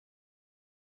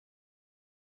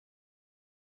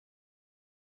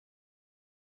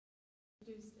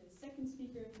second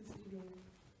speaker this evening.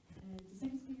 The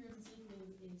second speaker of this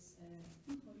evening is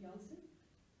Hugo Jansen.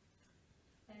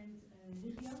 And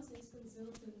Hugo Jansen is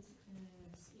consultant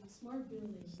in smart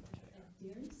building at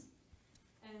Deerns.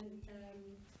 And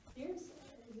Deerns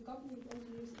is a company that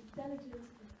engineers intelligent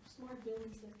smart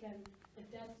buildings that can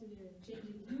adapt to the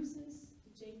changing uses,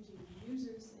 the changing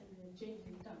users, and the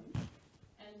changing time.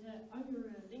 And on your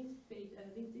LinkedIn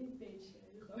page,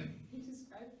 Hugo, you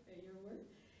described your work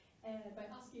by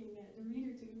asking the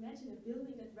reader to imagine a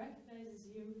building that recognizes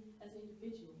you as an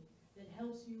individual, that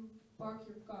helps you park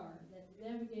your car, that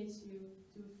navigates you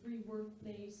to a free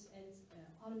workplace and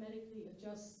automatically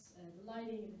adjusts the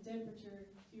lighting and the temperature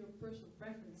to your personal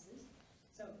preferences.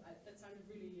 So that sounded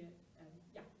really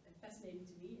fascinating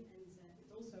to me, and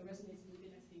it also resonates a little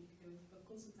bit, I think, with what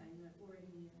Constantine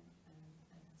already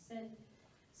said.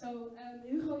 So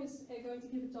Hugo is going to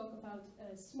give a talk about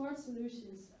smart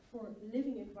solutions for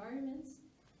living environments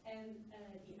and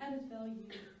the added value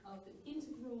of an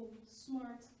integral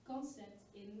smart concept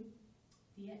in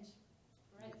the edge.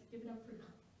 All right, give it up for Hugo.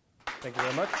 Thank you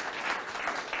very much.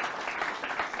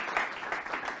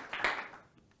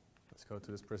 Let's go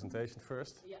to this presentation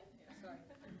first. Yeah, sorry.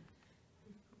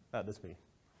 That's me.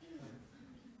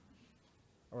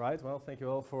 All right, well, thank you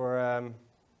all for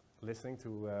listening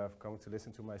to, coming to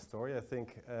listen to my story. I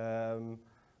think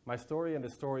my story and the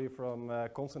story from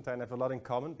Constantine have a lot in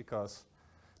common, because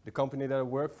the company that I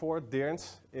work for,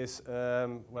 Deerns, is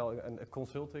well, an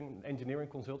engineering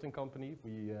consulting company.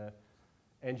 We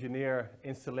engineer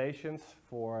installations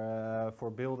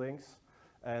for buildings,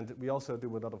 and we also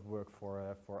do a lot of work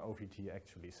for OVG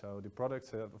actually. So the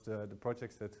products of the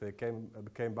projects that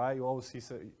came by, you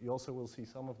also will see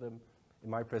some of them in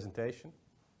my presentation.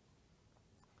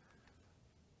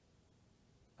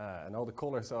 And all the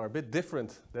colors are a bit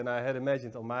different than I had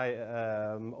imagined on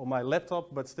my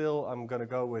laptop, but still I'm going to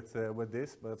go with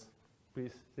this. But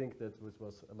please think that it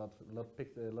was a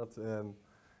lot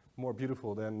more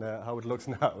beautiful than how it looks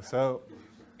now. So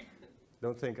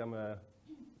don't think I'm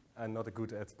not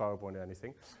good at PowerPoint or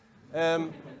anything.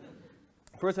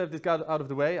 First, I have this got out of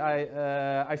the way.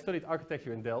 I studied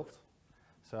architecture in Delft,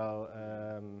 so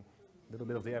a little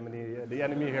bit of the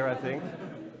enemy here, I think.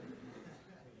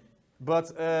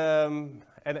 But and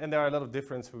there are a lot of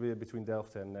differences between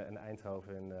Delft and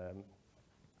Eindhoven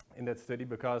in that study,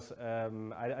 because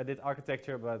I did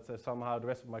architecture, but somehow the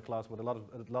rest of my class was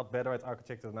a lot better at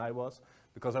architecture than I was,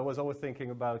 because I was always thinking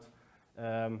about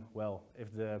well,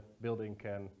 if the building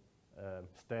can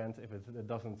stand, if it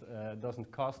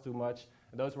doesn't cost too much.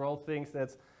 And those were all things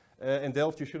that in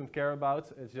Delft you shouldn't care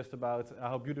about. It's just about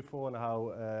how beautiful and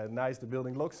how nice the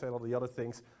building looks, and all the other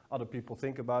things other people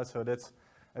think about. So that's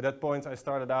at that point I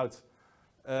started out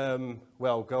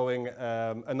well, going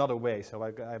another way. So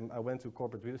I went to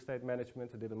corporate real estate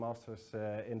management. I did a master's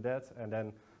in that, and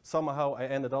then somehow I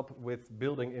ended up with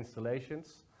building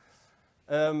installations,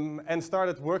 and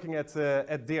started working at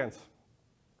Deerns.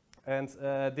 And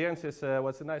Deerns is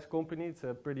what's a nice company. It's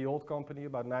a pretty old company,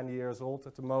 about 90 years old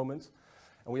at the moment.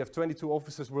 And we have 22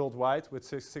 offices worldwide with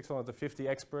 650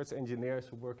 experts, engineers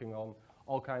who are working on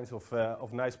all kinds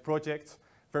of nice projects.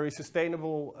 Very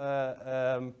sustainable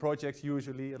projects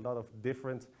usually, a lot of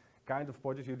different kind of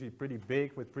projects, usually pretty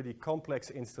big with pretty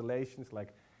complex installations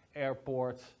like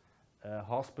airports,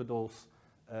 hospitals,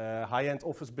 high-end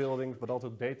office buildings, but also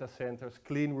data centers,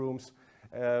 clean rooms.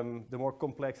 The more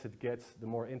complex it gets, the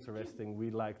more interesting we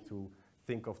like to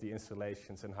think of the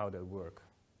installations and how they work.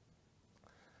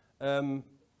 And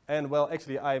well,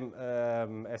 actually I'm,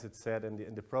 as it said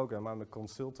in the program, I'm a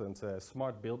consultant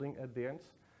smart building at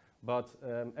Deerns. But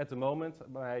at the moment,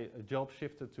 my job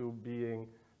shifted to being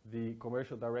the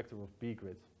commercial director of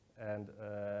bGrid. And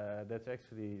that's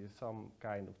actually some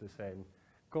kind of the same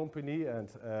company, and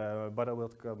but I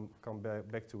will come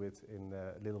back to it in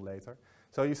a little later.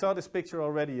 So you saw this picture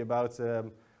already about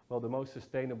well, the most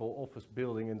sustainable office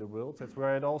building in the world. That's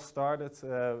where it all started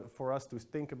for us to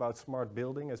think about smart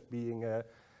building as being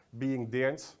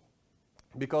Deerns,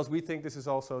 because we think this is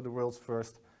also the world's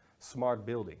first smart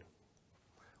building.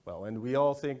 Well, and we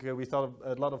all think, we thought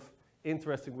of a lot of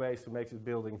interesting ways to make this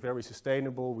building very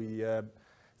sustainable. We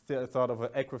thought of an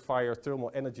aquifer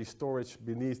thermal energy storage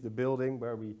beneath the building,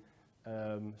 where we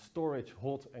storage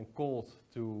hot and cold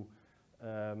to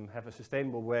have a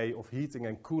sustainable way of heating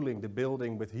and cooling the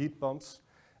building with heat pumps.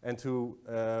 And to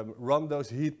run those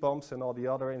heat pumps and all the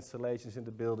other installations in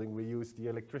the building, we use the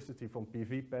electricity from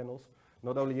PV panels,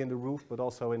 not only in the roof, but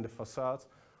also in the facade,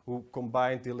 who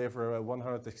combined deliver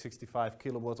 165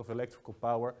 kilowatts of electrical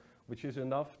power, which is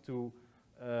enough to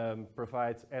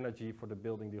provide energy for the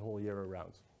building the whole year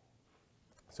around.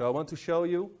 So I want to show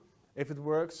you If it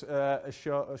works, a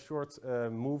short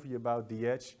movie about the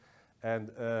edge and,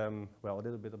 well, a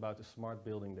little bit about the smart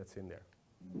building that's in there.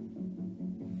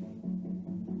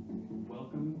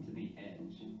 Welcome to the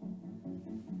edge.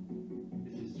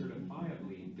 This is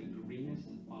certifiably the greenest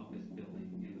office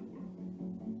building in the world.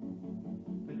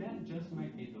 But that just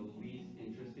might be the least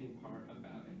interesting part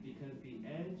about it, because the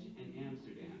edge in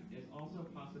Amsterdam is also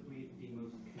possibly the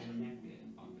most connected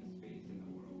office space in the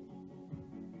world.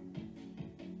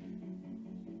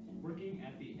 Working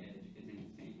at the edge is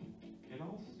insane. It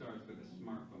all starts with a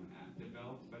smartphone app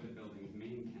developed by the building's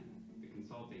main tenant, the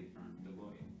consulting firm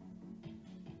Deloitte.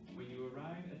 When you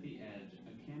arrive at the edge,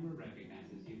 a camera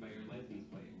recognizes you by your license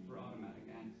plate for automatic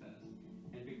access.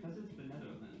 And because it's the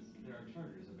Netherlands, there are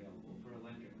chargers available for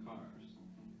electric cars.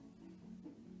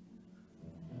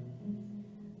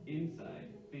 Inside,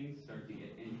 things start to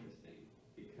get interesting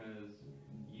because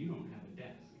you don't have a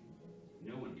desk.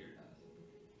 No one here does.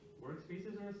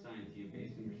 Workspaces are assigned to you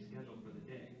based on your schedule for the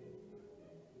day.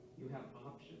 You have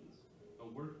options: a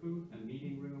work booth, a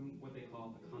meeting room, what they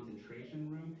call a concentration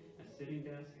room, a sitting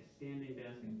desk, a standing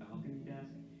desk, a balcony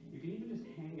desk. You can even just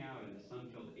hang out in a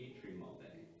sun-filled atrium all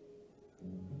day.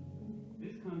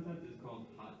 This concept is called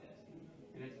hot desking,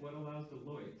 and it's what allows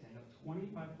Deloitte to have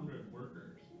 2,500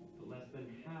 workers, but less than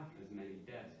half as many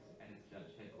desks at its Dutch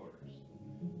headquarters.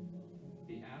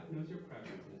 The app knows your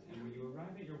preferences, and when you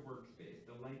arrive at your workspace,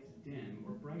 the lights dim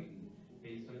or brighten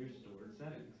based on your stored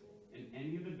settings. And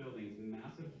any of the building's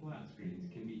massive flat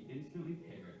screens can be instantly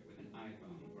paired with an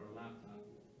iPhone or a laptop.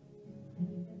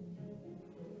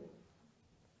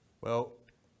 Well,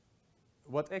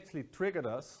 what actually triggered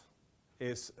us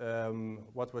is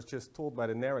what was just told by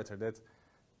the narrator, that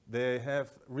they have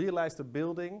realized a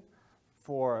building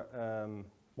for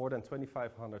more than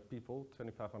 2,500 people,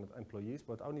 2,500 employees,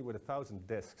 but only with 1,000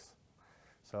 desks.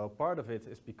 So part of it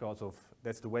is because of,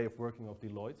 that's the way of working of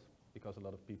Deloitte, because a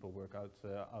lot of people work out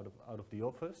of the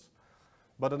office.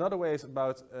 But another way is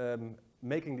about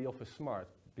making the office smart,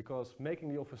 because making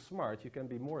the office smart, you can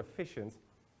be more efficient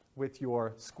with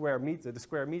your square meter, the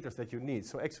square meters that you need.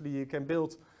 So actually you can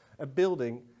build a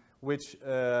building which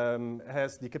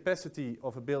has the capacity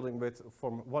of a building with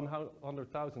from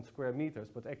 100,000 square meters,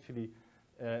 but actually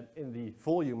in the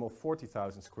volume of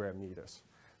 40,000 square meters.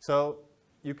 So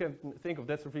you can think of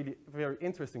that's a really very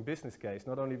interesting business case,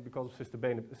 not only because of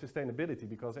sustainability,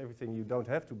 because everything you don't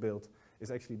have to build is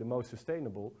actually the most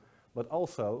sustainable, but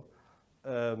also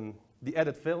the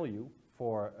added value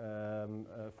for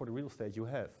the real estate you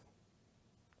have.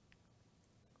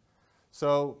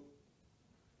 So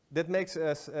that makes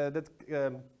us,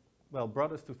 well,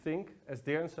 brought us to think as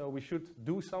Deerns, so we should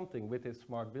do something with this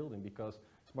smart building, because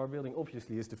smart building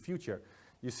obviously is the future.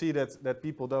 You see that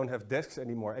people don't have desks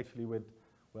anymore. Actually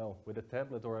with a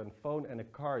tablet or a phone and a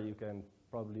car, you can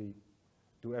probably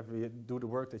do the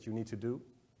work that you need to do.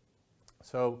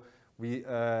 So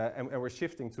and we're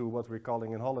shifting to what we're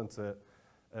calling in Holland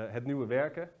het nieuwe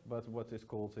werken, but what is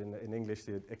called in English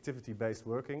the activity-based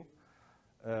working,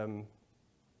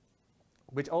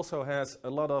 which also has a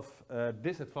lot of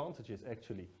disadvantages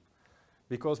actually.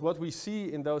 Because what we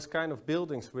see in those kind of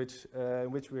buildings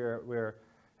in which we're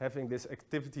having this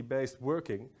activity-based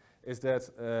working is that,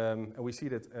 and we see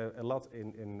that a lot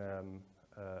in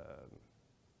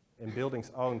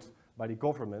buildings owned by the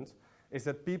government, is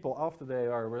that people, after they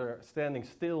were standing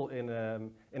still in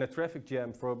a traffic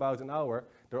jam for about an hour,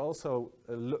 they're also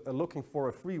looking for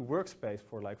a free workspace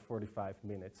for like 45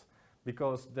 minutes,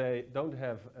 because they don't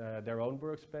have their own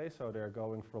workspace, so they're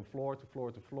going from floor to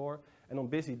floor to floor, and on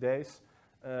busy days,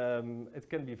 it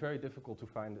can be very difficult to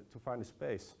find a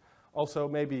space. Also,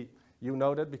 maybe you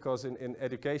know that because in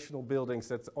educational buildings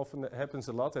that often happens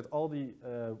a lot, that all the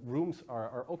rooms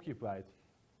are occupied,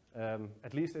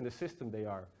 at least in the system they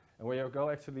are. And when you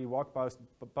actually walk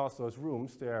past those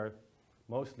rooms, they're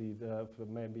mostly,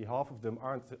 maybe half of them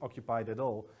aren't occupied at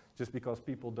all, just because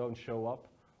people don't show up,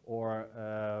 or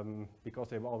because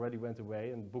they already went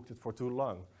away and booked it for too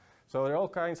long. So there are all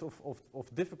kinds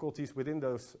of difficulties within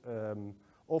those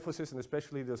offices, and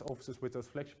especially those offices with those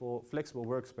flexible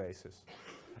workspaces.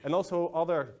 And also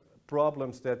other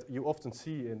problems that you often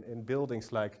see in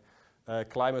buildings, like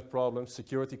climate problems,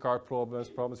 security guard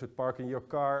problems with parking your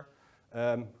car,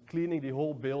 cleaning the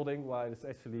whole building while it's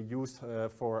actually used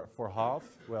for half,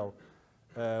 well,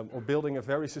 or building a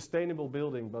very sustainable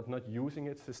building but not using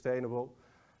it sustainable.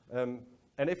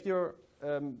 And if you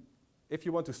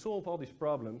want to solve all these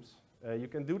problems, you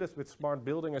can do this with smart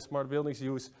building, and smart buildings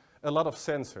use a lot of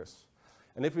sensors.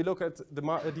 And if we look at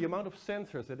the amount of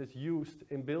sensors that is used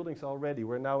in buildings already,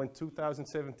 we're now in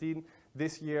 2017,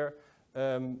 this year,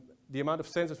 the amount of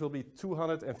sensors will be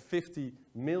 250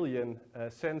 million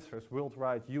sensors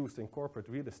worldwide used in corporate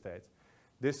real estate.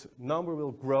 This number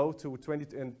will grow to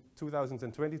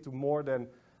 2020 to more than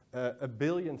 1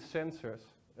 billion sensors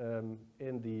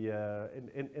in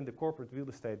the corporate real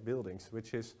estate buildings,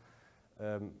 which is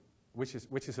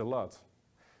a lot.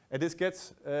 And this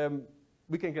gets,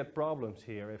 we can get problems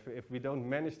here if we don't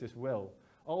manage this well.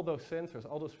 All those sensors,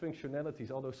 all those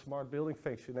functionalities, all those smart building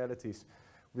functionalities,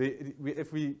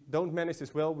 if we don't manage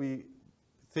this well, we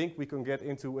think we can get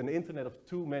into an internet of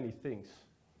too many things,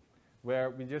 where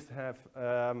we just have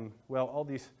well, all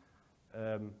these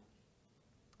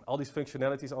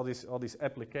functionalities, all these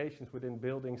applications within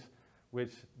buildings,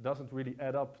 which doesn't really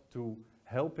add up to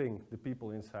helping the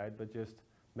people inside, but just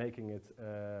making it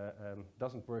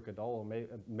doesn't work at all, or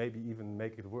maybe even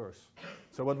make it worse.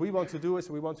 So what we want to do is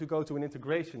we want to go to an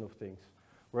integration of things,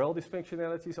 where all these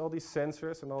functionalities, all these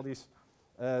sensors, and all these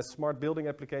smart building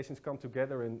applications come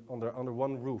together under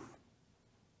one roof.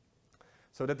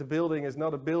 So that the building is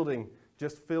not a building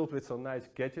just filled with some nice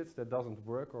gadgets that doesn't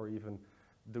work or even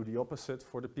do the opposite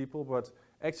for the people, but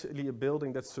actually a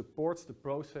building that supports the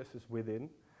processes within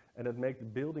and that make the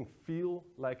building feel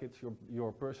like it's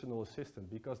your personal assistant,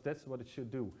 because that's what it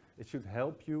should do. It should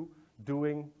help you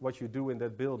doing what you do in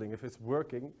that building. If it's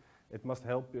working, it must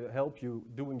help you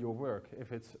doing your work.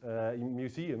 If it's a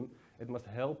museum, it must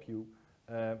help you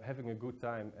having a good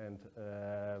time and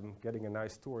getting a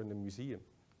nice tour in the museum.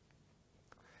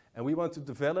 And we want to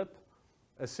develop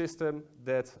a system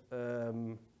that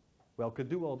well, could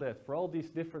do all that for all these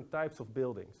different types of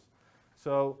buildings.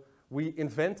 So we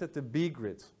invented the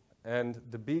bGrid, and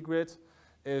the bGrid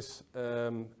is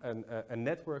a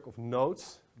network of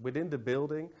nodes within the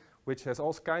building which has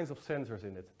all kinds of sensors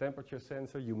in it. Temperature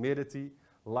sensor, humidity,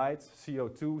 light,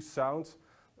 CO2, sound,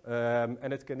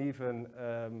 and it can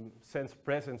even sense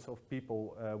presence of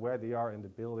people where they are in the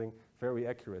building very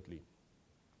accurately.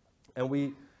 And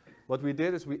what we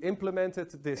did is we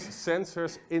implemented these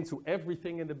sensors into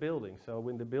everything in the building. So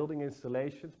in the building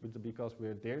installations, because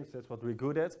we're Deerns, that's what we're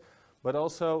good at, but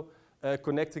also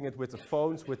connecting it with the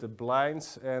phones, with the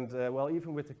blinds, and well,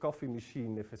 even with the coffee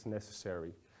machine if it's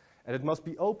necessary. And it must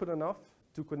be open enough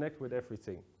to connect with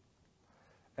everything.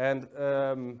 And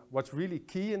what's really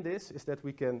key in this is that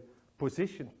we can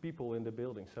position people in the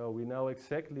building. So we know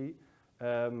exactly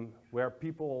where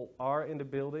people are in the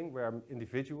building, where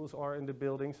individuals are in the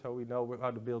building, so we know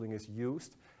how the building is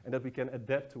used, and that we can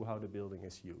adapt to how the building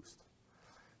is used.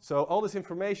 So all this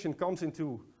information comes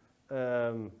into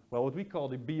well, what we call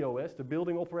the BOS, the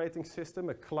Building Operating System,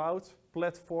 a cloud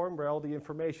platform where all the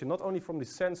information, not only from the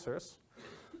sensors,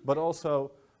 but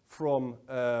also from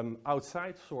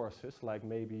outside sources, like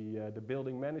maybe the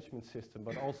building management system,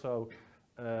 but also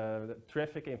the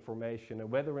traffic information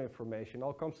and weather information,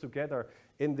 all comes together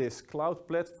in this cloud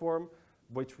platform,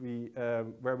 which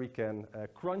where we can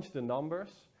crunch the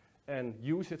numbers and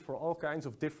use it for all kinds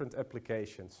of different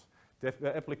applications.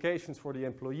 The applications for the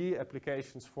employee,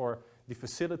 applications for the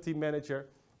facility manager,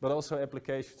 but also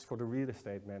applications for the real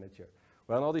estate manager.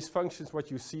 Well, and all these functions,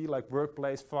 what you see, like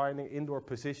workplace finding, indoor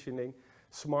positioning,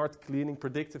 smart cleaning,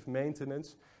 predictive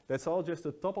maintenance, that's all just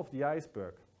the top of the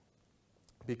iceberg.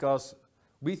 Because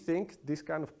we think these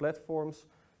kind of platforms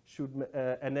should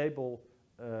enable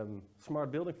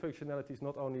smart building functionalities,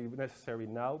 not only necessary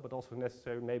now, but also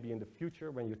necessary maybe in the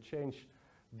future when you change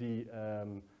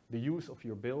the use of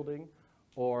your building,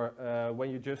 or when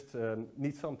you just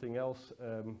need something else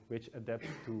which adapts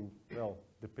to, well,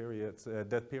 the period,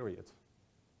 that period.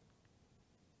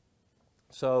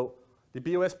 So the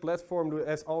BOS platform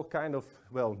has all kind of,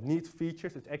 well, neat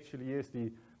features. It actually is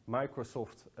the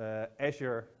Microsoft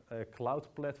Azure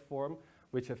cloud platform,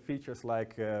 which have features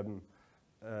like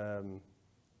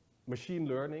machine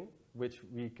learning, which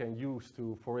we can use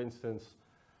to, for instance,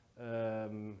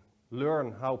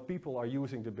 learn how people are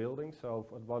using the building. So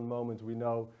at one moment we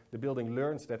know the building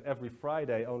learns that every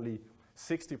Friday only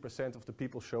 60% of the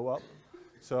people show up.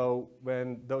 So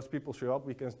when those people show up,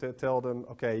 we can tell them,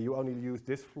 okay, you only use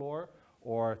this floor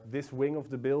or this wing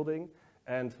of the building,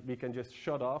 and we can just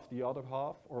shut off the other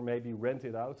half, or maybe rent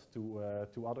it out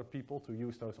to other people to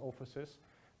use those offices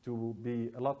to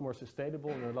be a lot more sustainable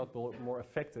and a lot more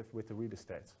effective with the real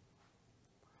estate.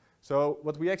 So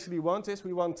what we actually want is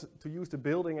we want to use the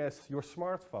building as your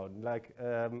smartphone, like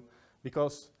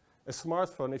because a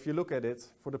smartphone, if you look at it,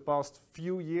 for the past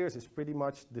few years is pretty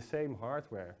much the same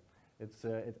hardware.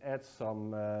 It adds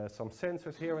some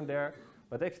sensors here and there,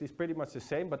 but actually it's pretty much the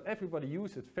same, but everybody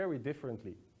uses it very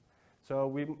differently. So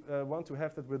we want to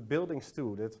have that with buildings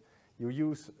too, that you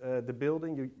use the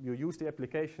building, you use the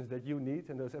applications that you need,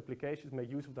 and those applications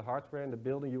make use of the hardware and the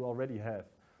building you already have.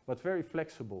 but very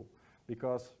flexible,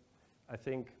 because I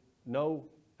think no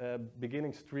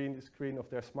beginning screen of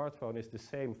their smartphone is the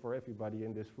same for everybody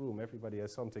in this room. Everybody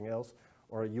has something else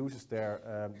or uses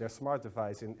their smart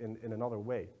device in another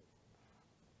way.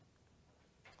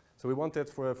 So we want that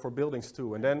for buildings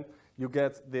too. And then you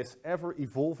get this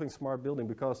ever-evolving smart building,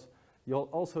 because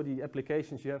also the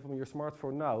applications you have on your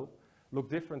smartphone now look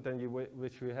different than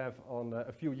which you have on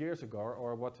a few years ago,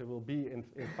 or what it will be in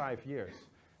 5 years.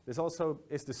 This also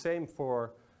is the same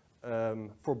for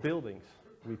buildings,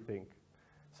 we think.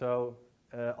 So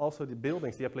also the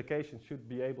buildings, the applications should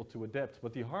be able to adapt,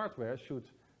 but the hardware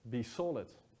should be solid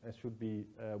and should be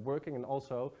working, and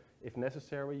also, if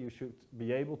necessary, you should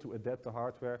be able to adapt the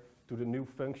hardware to the new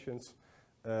functions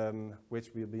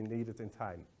which will be needed in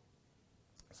time.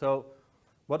 So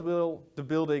what will the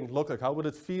building look like? How will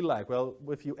it feel like? Well,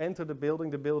 if you enter the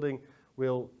building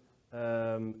will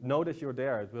know that you're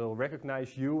there. It will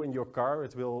recognize you in your car.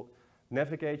 It will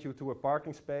navigate you to a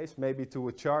parking space, maybe to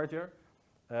a charger,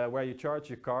 where you charge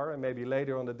your car, and maybe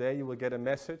later on the day you will get a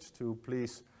message to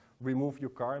please remove your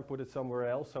car and put it somewhere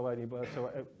else, so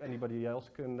anybody else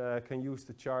can use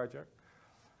the charger.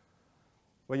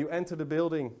 When you enter the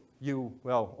building, you,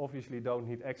 well, obviously don't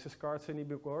need access cards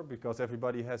anymore, because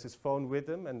everybody has his phone with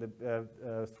them, and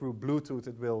through Bluetooth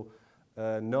it will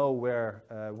know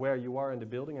where you are in the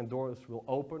building, and doors will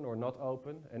open or not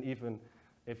open. And even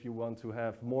if you want to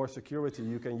have more security,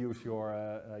 you can use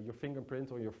your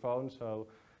fingerprint on your phone, so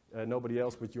nobody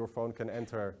else with your phone can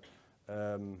enter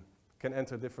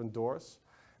different doors.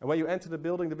 And when you enter the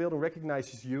building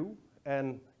recognizes you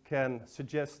and can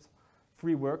suggest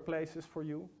free workplaces for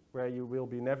you, where you will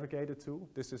be navigated to.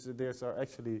 These are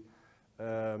actually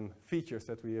features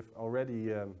that we have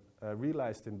already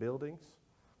realized in buildings.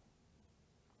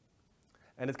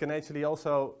 And it can actually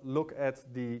also look at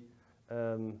the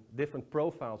different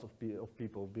profiles of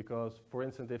people, because, for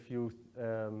instance, if you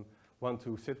want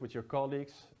to sit with your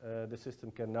colleagues, the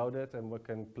system can know that and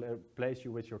can place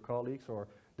you with your colleagues or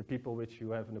the people which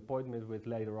you have an appointment with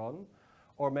later on.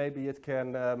 Or maybe it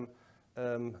can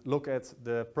look at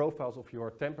the profiles of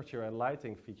your temperature and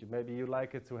lighting feature. Maybe you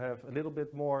like it to have a little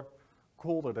bit more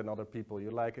colder than other people. You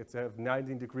like it to have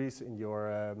 19 degrees in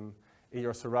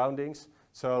your surroundings.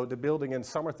 So the building in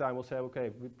summertime will say,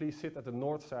 okay, please sit at the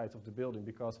north side of the building,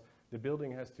 because the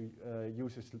building has to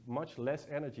uses much less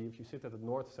energy if you sit at the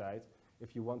north side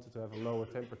if you wanted to have a lower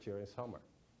temperature in summer.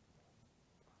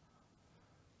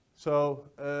 So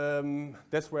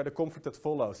that's where the comfort that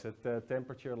follows. That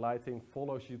temperature lighting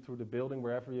follows you through the building.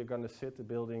 Wherever you're going to sit, the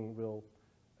building will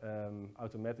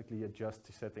automatically adjust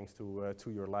the settings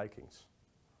to your likings.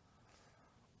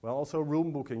 Well, also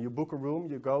room booking. You book a room,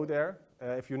 you go there.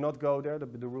 If you not go there,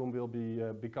 the room will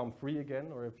become free again.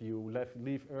 Or if you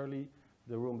leave early,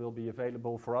 the room will be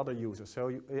available for other users. So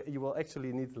you will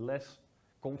actually need less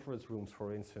conference rooms,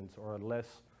 for instance, or less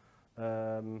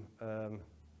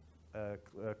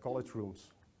college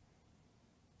rooms.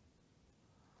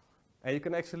 And you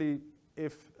can actually,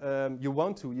 if you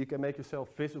want to, you can make yourself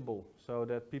visible so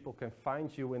that people can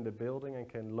find you in the building and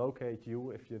can locate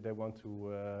you if they want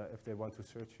to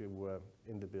search you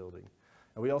in the building.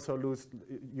 And we also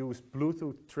use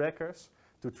Bluetooth trackers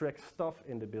to track stuff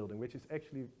in the building, which is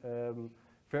actually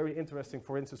very interesting,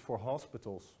 for instance, for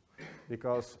hospitals,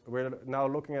 because we're now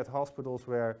looking at hospitals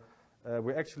where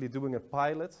we're actually doing a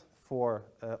pilot for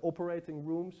operating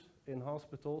rooms in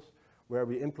hospitals, where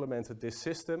we implemented this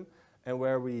system and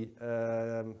where we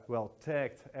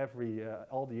tagged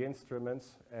all the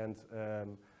instruments and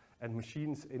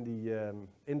machines in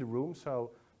the room.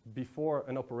 So before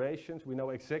an operation, we know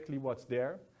exactly what's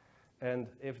there, and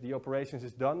if the operation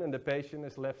is done and the patient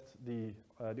has left the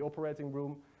operating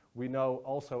room, we know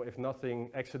also if nothing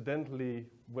accidentally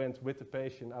went with the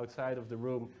patient outside of the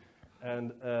room,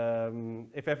 and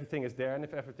if everything is there and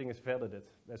if everything is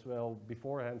validated as well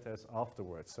beforehand as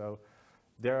afterwards. So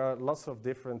there are lots of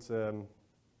different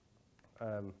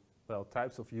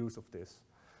types of use of this.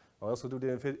 I also do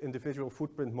the individual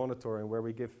footprint monitoring, where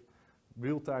we give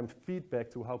real-time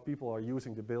feedback to how people are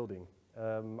using the building.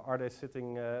 Are they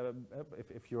sitting,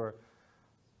 if you're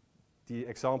the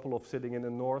example of sitting in the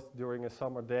north during a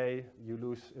summer day,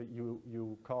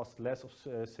 you cost less of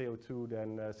CO2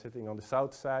 than sitting on the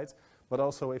south side. But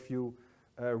also if you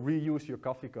reuse your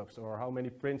coffee cups or how many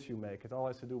prints you make, it all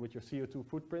has to do with your CO2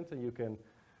 footprint, and you can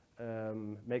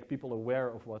make people aware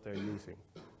of what they're using.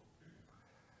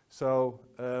 So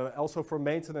also for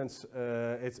maintenance,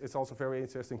 it's also very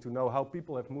interesting to know how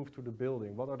people have moved to the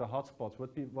building. What are the hotspots?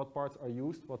 What parts are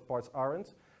used? What parts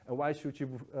aren't? And why should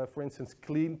you, for instance,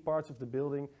 clean parts of the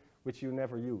building which you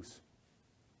never use?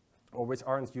 or which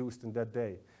aren't used in that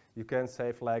day. You can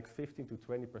save like 15 to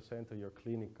 20% of your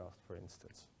cleaning cost, for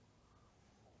instance.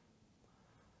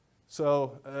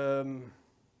 So,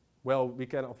 well, we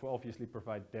can obviously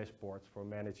provide dashboards for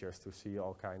managers to see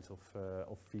all kinds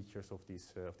of features of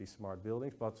these smart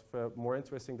buildings, but more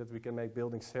interesting that we can make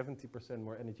buildings 70%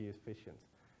 more energy efficient,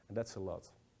 and that's a lot.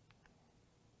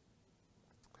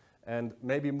 And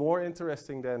maybe more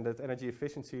interesting than that energy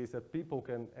efficiency is that people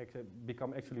can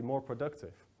become actually more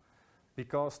productive,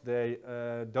 because they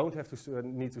don't have to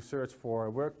need to search for a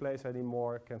workplace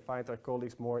anymore, can find their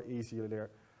colleagues more easily.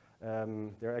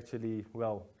 They're actually,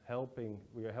 well,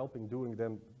 we are helping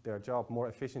doing their job more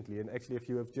efficiently. And actually, if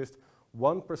you have just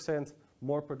 1%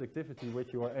 more productivity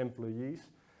with your employees,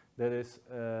 that is,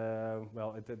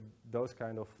 well, those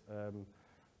kind of,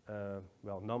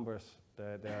 well, numbers,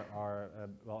 they are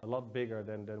well, a lot bigger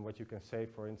than what you can save,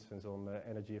 for instance, on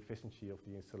energy efficiency of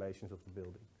the installations of the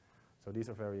building. So these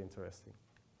are very interesting.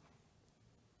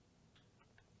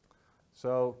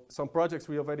 So some projects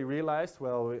we already realized.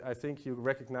 Well, I think you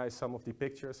recognize some of the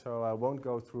pictures, so I won't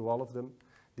go through all of them.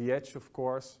 The edge, of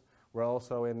course, we're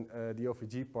also in the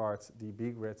OVG part. The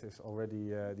bGrid is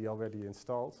already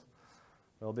installed.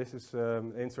 Well, this is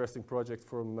an interesting project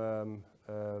from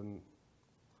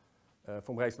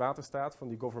Rijkswaterstaat, from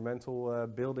the governmental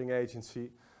building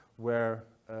agency, where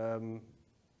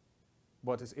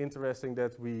what is interesting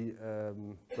that we,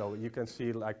 well, you can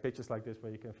see like pictures like this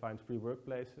where you can find free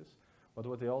workplaces. But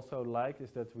what they also like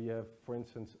is that we have, for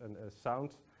instance, a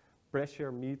sound pressure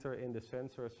meter in the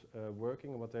sensors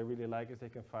working. And what they really like is they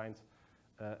can find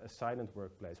a silent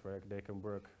workplace where they can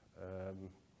work,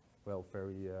 well,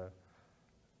 where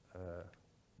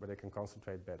they can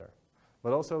concentrate better.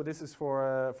 But also this is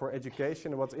for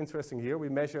education. And what's interesting here, we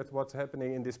measured what's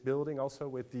happening in this building also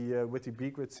with the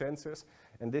bGrid sensors.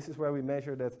 And this is where we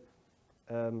measure that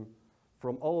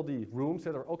from all the rooms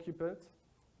that are occupied,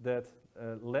 that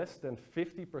less than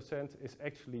 50% is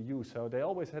actually used. So they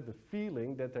always had the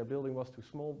feeling that their building was too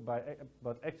small,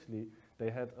 but actually they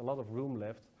had a lot of room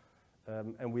left.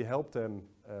 And we helped them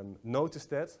notice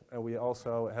that, and we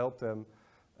also helped them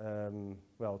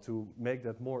well, to make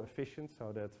that more efficient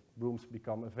so that rooms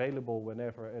become available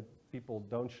whenever people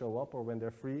don't show up or when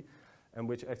they're free, and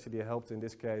which actually helped in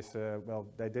this case. Well,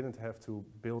 they didn't have to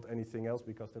build anything else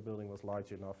because the building was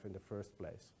large enough in the first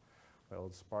place. Well,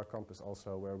 the Spark Campus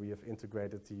also, where we have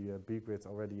integrated the bGrid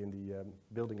already in the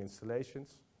building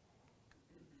installations.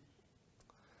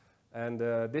 And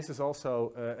this is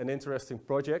also an interesting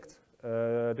project.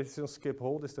 This is on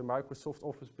Schiphol. This is the Microsoft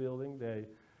office building. They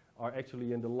are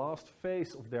actually in the last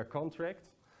phase of their contract,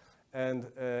 and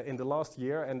in the last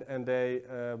year, and they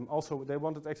also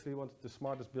wanted the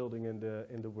smartest building in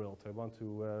the world. They want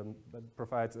to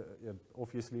provide,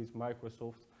 obviously, it's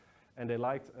Microsoft. And they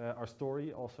liked our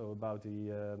story also about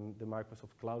the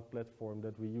Microsoft Cloud platform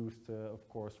that we used, of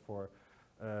course, for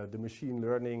the machine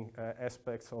learning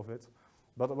aspects of it.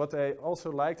 But what they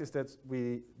also liked is that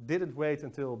we didn't wait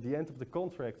until the end of the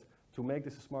contract to make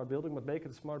this a smart building, but make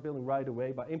it a smart building right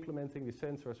away by implementing the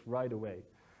sensors right away.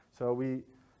 So we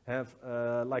have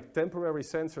like temporary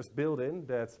sensors built in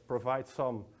that provide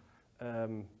some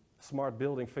smart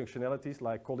building functionalities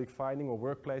like colleague finding or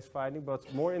workplace finding,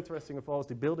 but more interesting of all is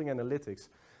the building analytics.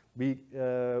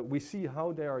 We see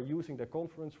how they are using their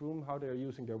conference room, how they are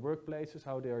using their workplaces,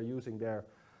 how they are using their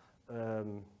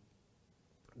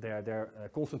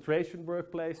concentration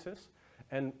workplaces.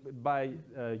 And by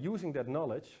using that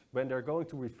knowledge, when they're going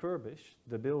to refurbish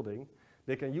the building,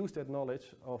 they can use that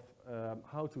knowledge of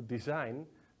how to design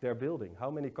their building.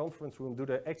 How many conference rooms do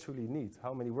they actually need?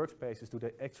 How many workspaces do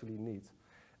they actually need?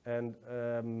 And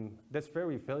that's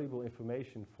very valuable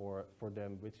information for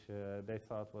them, which they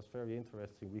thought was very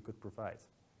interesting we could provide.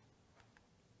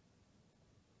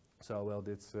 So, well,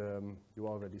 this, you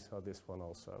already saw this one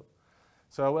also.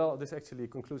 So, well, this actually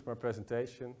concludes my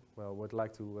presentation. Well, I would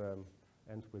like to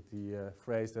end with the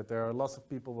phrase that there are lots of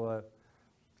people,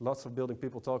 lots of building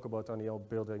people talk about on the old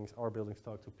buildings, our buildings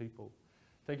talk to people.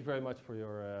 Thank you very much for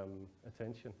your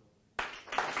attention.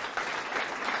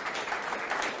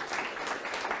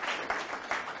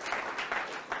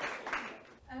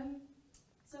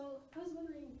 So I was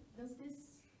wondering, does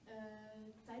this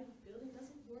type of building, does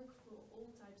it work for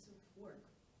all types of work?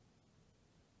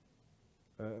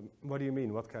 What do you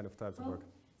mean? What kind of types of work?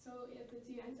 So at the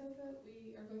TU Eindhoven,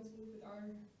 we are going to move with our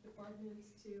department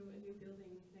to a new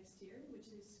building next year, which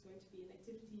is going to be an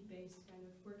activity-based kind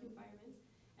of work environment.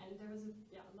 And there was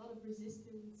a lot of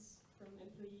resistance from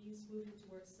employees moving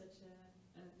towards such an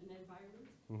environment.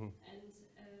 Mm-hmm. And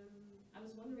I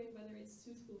was wondering whether it's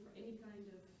suitable for any kind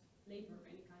of labor,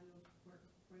 any kind of work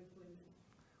or employment.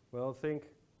 Well, I think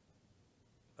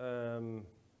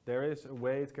there is a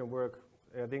way it can work.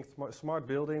 I think smart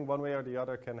building, one way or the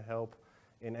other, can help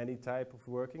in any type of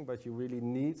working, but you really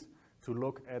need to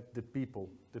look at the people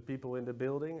in the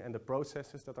building and the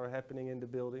processes that are happening in the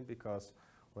building, because,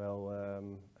 well,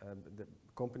 the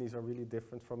companies are really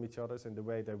different from each other in the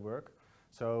way they work.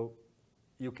 So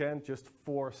you can't just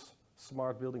force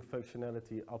smart building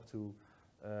functionality up to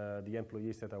the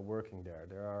employees that are working there.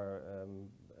 There are,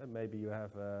 maybe you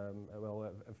have a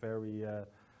very,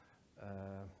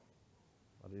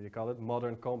 what do you call it,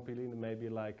 modern company, maybe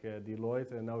like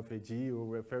Deloitte and OVG,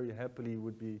 who very happily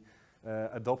would be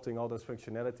adopting all those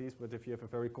functionalities. But if you have a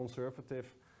very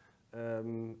conservative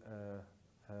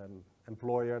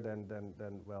employer,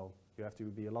 then well, you have to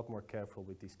be a lot more careful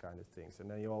with these kind of things.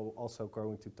 And then you're also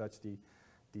going to touch the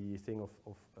thing of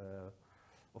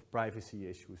privacy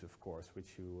issues, of course,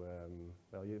 which you,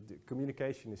 well, the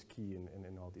communication is key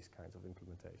in all these kinds of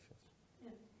implementations.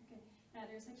 Yeah, okay.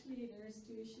 There's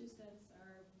two issues that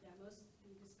are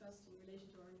mostly discussed in relation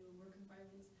to our new work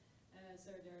environment.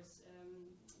 So there's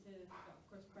of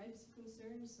course, privacy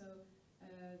concerns. So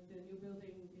the new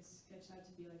building is sketched out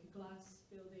to be like a glass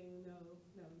building, no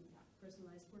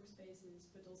personalized workspaces,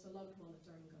 but also a lot of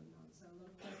monitoring going on. So a lot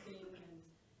of tracking,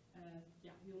 and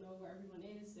you'll know where everyone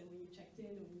is, and when you checked in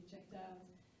and when you checked out.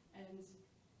 And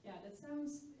yeah, that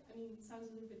sounds, it sounds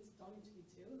a little bit daunting to me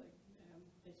too, like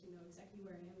that you know exactly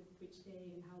where I am, which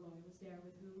day, and how long I was there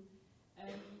with whom.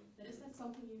 Is that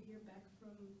something you hear back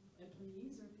from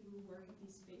employees or people who work at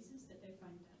these spaces, that they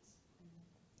find that?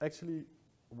 Actually,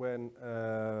 when,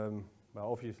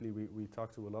 well, obviously we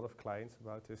talk to a lot of clients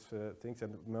about these things,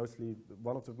 and mostly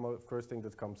one of the first things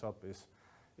that comes up is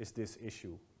this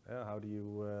issue. How do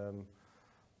you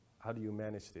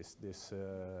manage this?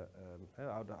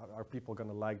 Are people going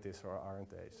to like this or aren't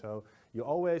they? So you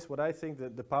always, what I think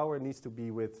that the power needs to be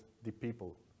with the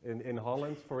people. In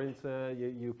Holland, for instance,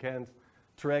 you can't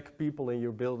track people in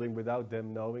your building without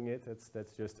them knowing it. That's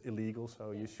just illegal,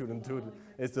 so you shouldn't do it.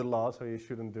 It's the law, so you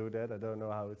shouldn't do that. I don't know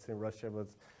how it's in Russia, but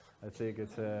I think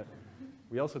it's,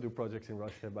 we also do projects in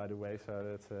Russia, by the way,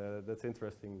 so that's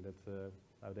interesting that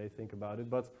how they think about it.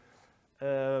 But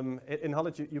in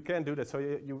Holland, you can't do that, so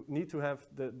you need to have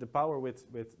the power with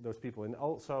those people. And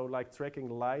also, like tracking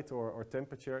light or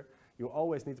temperature, you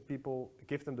always need people,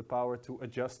 give them the power to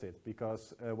adjust it,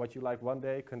 because what you like one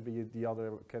day can be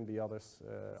otherwise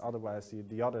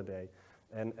the other day.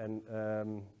 And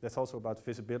that's also about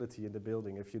visibility in the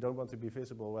building. If you don't want to be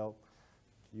visible, well,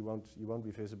 you won't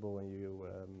be visible, and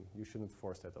you shouldn't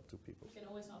force that up to people. You can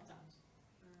always opt out.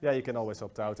 Yeah, you can always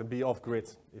opt out and be off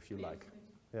grid if you like.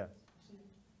 Yeah.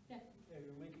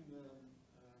 You're making the.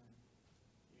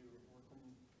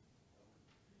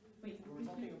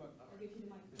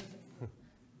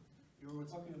 You were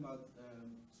talking about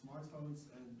smartphones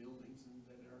and buildings, and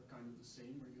that are kind of the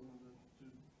same, or you want to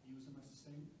use them as the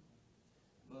same.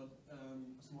 But a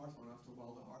smartphone, after a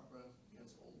while, the hardware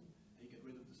gets old, and you get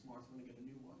rid of the smartphone and get a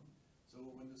new one. So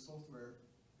when the software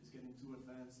is getting too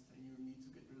advanced and you need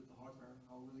to get rid of the hardware,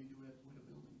 how will you do it with a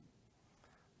building?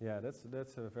 Yeah, that's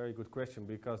a very good question,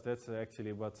 because that's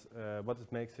actually what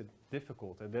makes it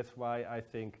difficult, and that's why I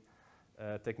think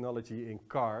technology in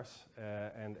cars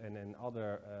and in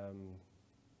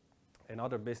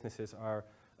other businesses are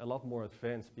a lot more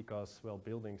advanced, because, well,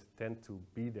 buildings tend to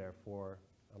be there for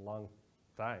a long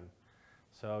time.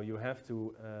 So you have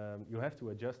to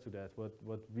adjust to that.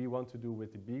 What we want to do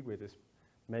with the bGrid is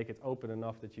make it open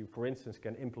enough that you, for instance,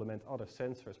 can implement other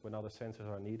sensors when other sensors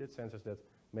are needed, sensors that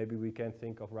maybe we can't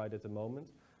think of right at the moment,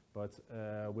 but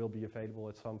will be available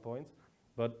at some point.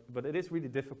 But it is really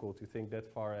difficult to think that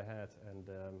far ahead, and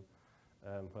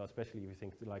well, especially if you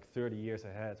think like 30 years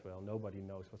ahead. Well, nobody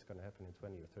knows what's going to happen in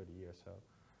 20 or 30 years. So,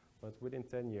 but within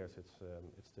 10 years, it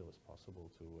still is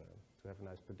possible to have a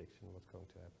nice prediction of what's going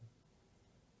to happen.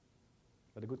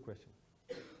 But a good question.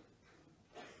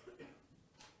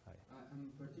 Hi.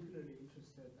 I'm particularly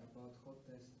interested about hot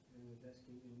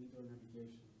desking and indoor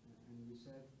navigation. And you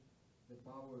said the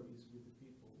power is with the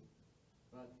people.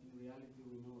 But in reality,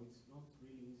 we know it's not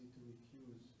really easy to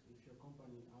refuse. If your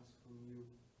company asks from you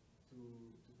to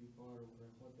be part of a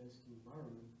hot desk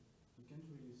environment, you can't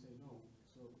really say no.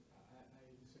 So I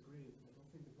disagree. I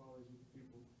don't think the power is with the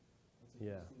people. That's the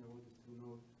first thing I wanted to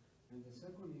know. And the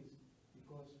second is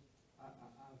because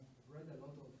I've read a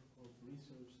lot of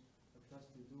research that has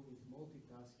to do with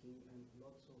multitasking and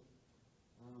lots of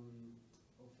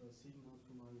signals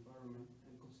from our environment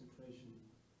and concentration.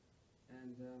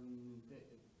 And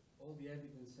all the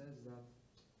evidence says that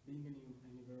being in an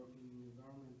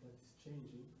environment that is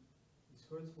changing is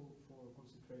hurtful for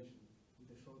concentration in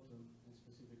the short term and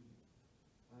specifically.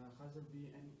 Has there been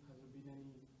any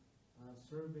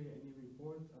survey, any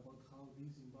report about how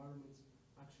these environments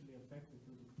actually affect the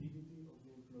productivity of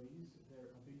the employees,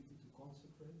 their ability to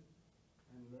concentrate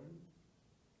and learn?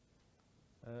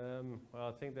 Well,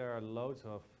 I think there are loads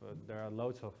of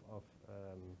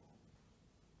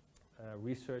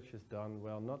research is done.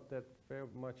 Well, not that very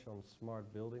much on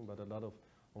smart building, but a lot of,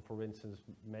 on, for instance,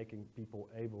 making people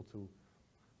able to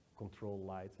control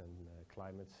light and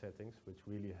climate settings, which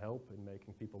really help in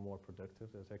making people more productive.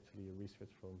 There's actually a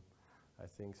research from, I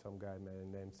think, some guy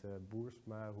named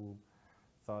Boersma, who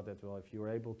thought that, well, if you're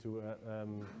able to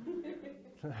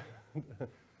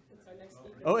That's our next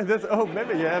speaker. oh, and that's, oh,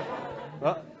 maybe you have.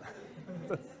 Well,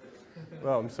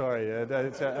 well, I'm sorry.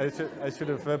 I should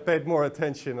have paid more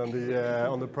attention on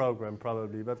the program,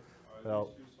 probably. But well,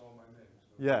 you saw my name.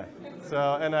 So. yeah.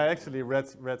 So, and I actually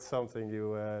read something.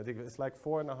 It's like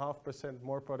 4.5%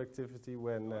 more productivity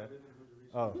when. No, I didn't do the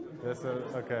research. Oh, that's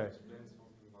okay. Explain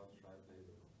something about tribe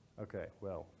labor. Okay.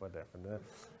 Well, whatever.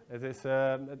 It is.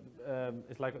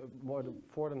 It's like more than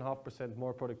 4.5%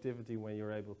 more productivity when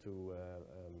you're able to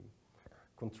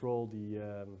control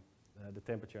the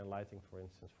temperature and lighting, for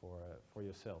instance, for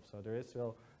yourself. So there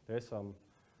is some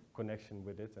connection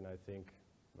with it, and I think,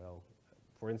 well,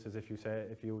 for instance, if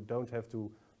you don't have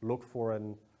to look for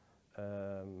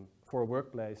a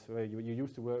workplace, you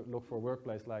used to look for a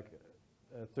workplace like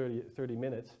 30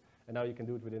 minutes, and now you can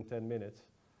do it within 10 minutes.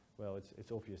 Well,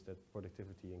 it's obvious that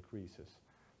productivity increases,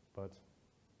 but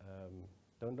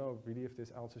don't know really if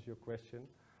this answers your question.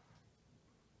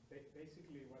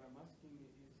 Basically, what I'm asking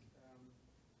is,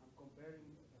 I'm comparing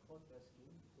a hot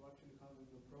desking to actually having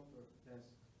a proper desk,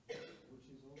 which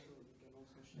is also, you can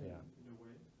also share in a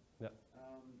way. Yeah.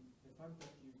 The fact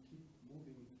that you keep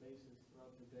moving places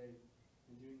throughout the day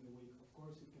and during the week, of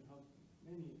course, it can have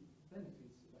many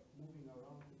benefits, like moving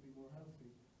around could be more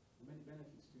healthy, many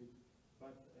benefits to it.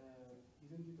 But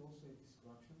isn't it also a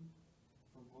distraction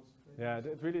from concentrating? Yeah,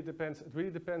 it really depends. It really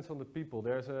depends on the people.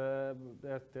 There's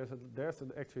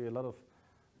actually a lot of,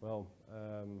 well,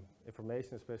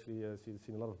 information, especially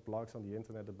seen a lot of blogs on the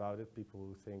internet about it. People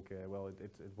who think, well,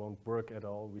 it won't work at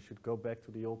all. We should go back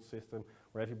to the old system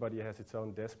where everybody has its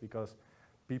own desk, because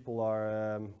people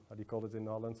are, how do you call it in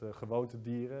Holland,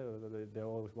 gewoontedieren. They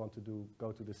always want to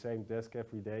go to the same desk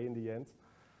every day in the end.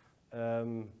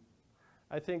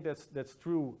 I think that's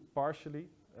true partially,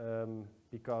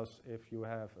 because if you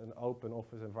have an open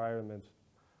office environment,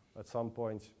 at some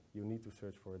point you need to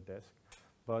search for a desk.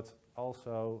 But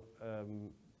also,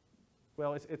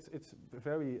 well, it's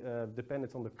very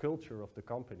dependent on the culture of the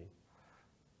company.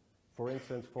 For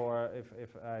instance,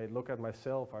 if I look at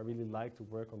myself, I really like to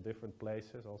work on different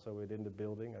places, also within the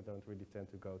building. I don't really tend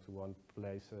to go to one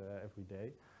place every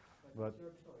day. But it's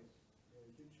your choice.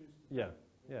 You choose to yeah,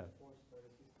 be yeah. forced by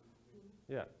the system to do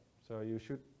it. Yeah, so you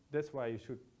should, that's why you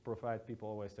should provide people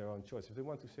always their own choice. If they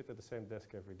want to sit at the same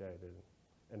desk every day,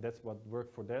 and that's what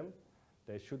worked for them,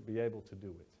 they should be able to do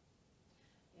it.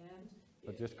 And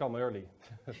But just come early.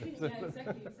 yeah,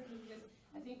 exactly, because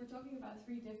I think we're talking about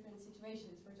three different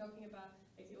situations. We're talking about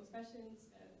like the old-fashioned,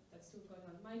 that's still going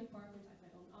on in my department. I have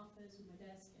my own office with my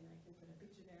desk, and I can put a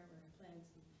picture there where I plant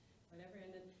and whatever.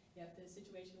 And then you have the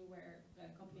situation where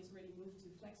companies already moved to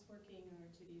flex working or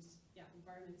to these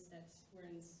environments that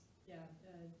weren't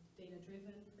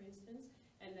data-driven, for instance.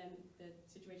 And then the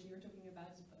situation you're talking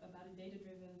about is about a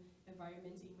data-driven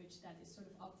environment in which that is sort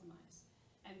of optimized.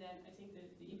 And then I think the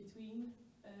in-between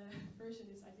version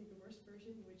is, I think, the worst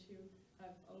version, in which you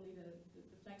have only the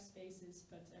flex spaces,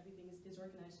 but everything is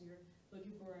disorganized and you're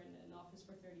looking for an office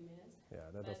for 30 minutes. Yeah,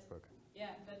 that doesn't work.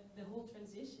 Yeah, but the whole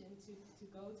transition to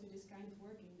go to this kind of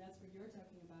working, that's what you're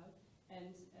talking about.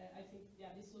 And I think,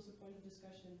 yeah, this is also a point of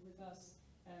discussion with us,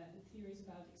 in theories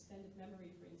about extended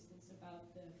memory, for instance, about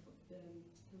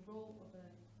the role of a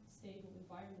stable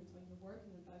environment when you're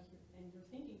working about your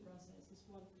thinking process is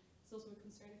one. It's also a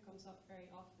concern that comes up very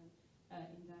often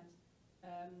in that,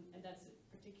 and that's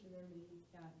particularly,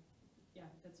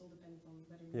 that's all dependent on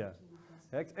whether you want to move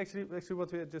fast. Actually,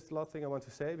 what just the last thing I want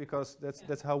to say, because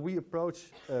that's how we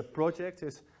approach projects.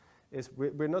 Is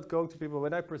we're not going to people,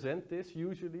 when I present this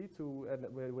usually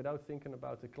without thinking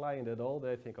about the client at all,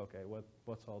 they think, okay,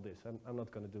 what's all this? I'm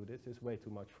not going to do this. It's way too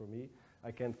much for me.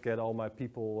 I can't get all my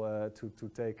people to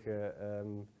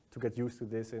get used to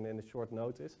this in a short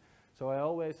notice. So I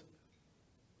always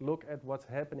look at what's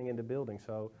happening in the building.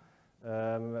 So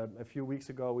a few weeks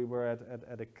ago we were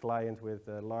at a client with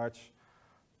a large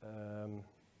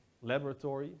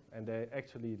laboratory, and they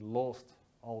actually lost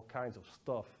all kinds of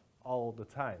stuff all the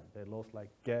time. They lost like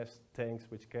gas tanks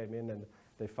which came in, and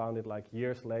they found it like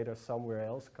years later somewhere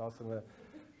else, cost them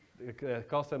it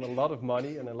cost them a lot of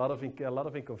money and a lot of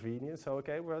inconvenience. So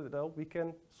okay, well, we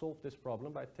can solve this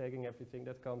problem by taking everything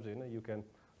that comes in, and you can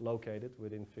locate it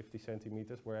within 50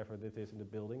 centimeters wherever it is in the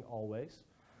building, always.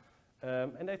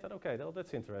 And they thought, okay, well,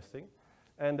 that's interesting.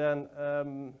 And then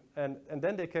and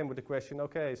then they came with the question,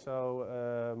 okay,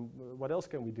 so what else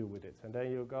can we do with it? And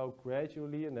then you go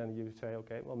gradually, and then you say,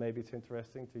 okay, well, maybe it's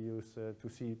interesting to use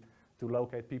to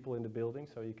locate people in the building,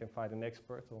 so you can find an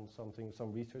expert on something,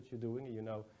 some research you're doing, and you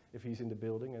know if he's in the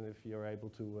building and if you're able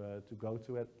to go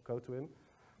to him.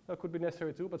 That could be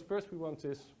necessary too, but first we want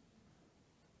this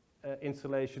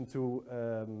installation to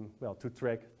to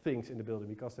track things in the building,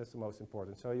 because that's the most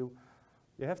important. So you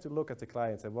have to look at the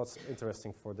clients and what's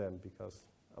interesting for them, because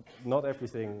not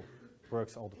everything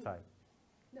works all the time.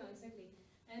 No, exactly.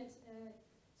 And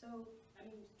so, I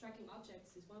mean, tracking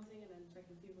objects is one thing, and then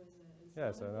tracking people is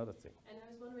Another thing. And I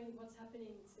was wondering what's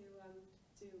happening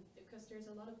to because there's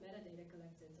a lot of metadata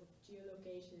collected of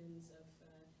geolocations, of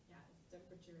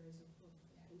temperatures,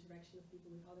 of interaction of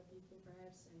people with other people,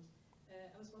 perhaps. And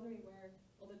I was wondering where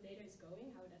all the data is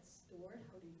going, how that's stored,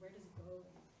 where does it go?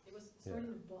 It was stored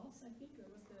in the box, I think, or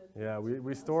was the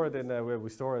we store it in we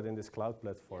store it in this cloud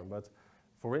platform. But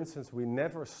for instance, we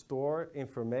never store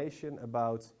information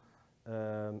about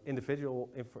individual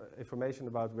information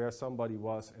about where somebody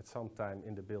was at some time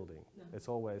in the building. No. It's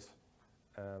always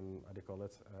how do you call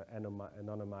it,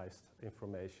 anonymized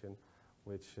information,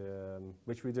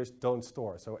 which we just don't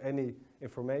store. So any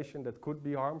information that could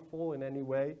be harmful in any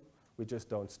way, we just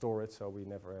don't store it, so we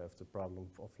never have the problem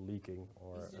of leaking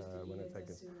or when it's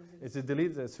taken. It's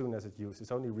deleted as soon as it's used.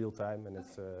 It's only real time, and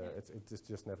it's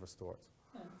just never stored.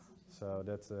 Oh, so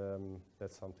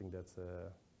that's something that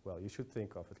you should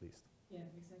think of at least. Yeah,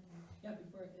 exactly.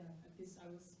 Yeah, before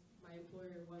because my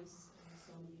employer once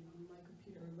saw me on my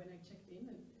computer when I checked in,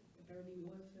 and apparently we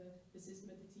have the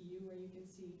system at the TU where you can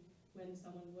see when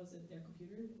someone was at their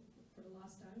computer for the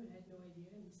last time, and I had no idea,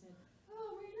 and he said,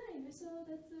 "Oh, very nice. I saw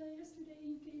that yesterday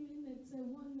you came in at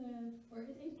 1 or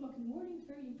at 8 o'clock in the morning.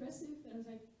 Very impressive." And I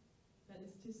was like, "That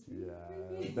is just really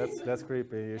creepy." that's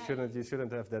creepy. You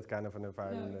shouldn't have that kind of an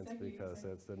environment, no, exactly, because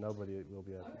nobody will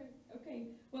be happy. All right. Okay.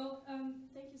 Well,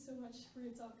 thank you so much for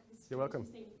your talk. You're welcome.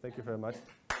 Thank you very much.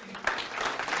 Yeah.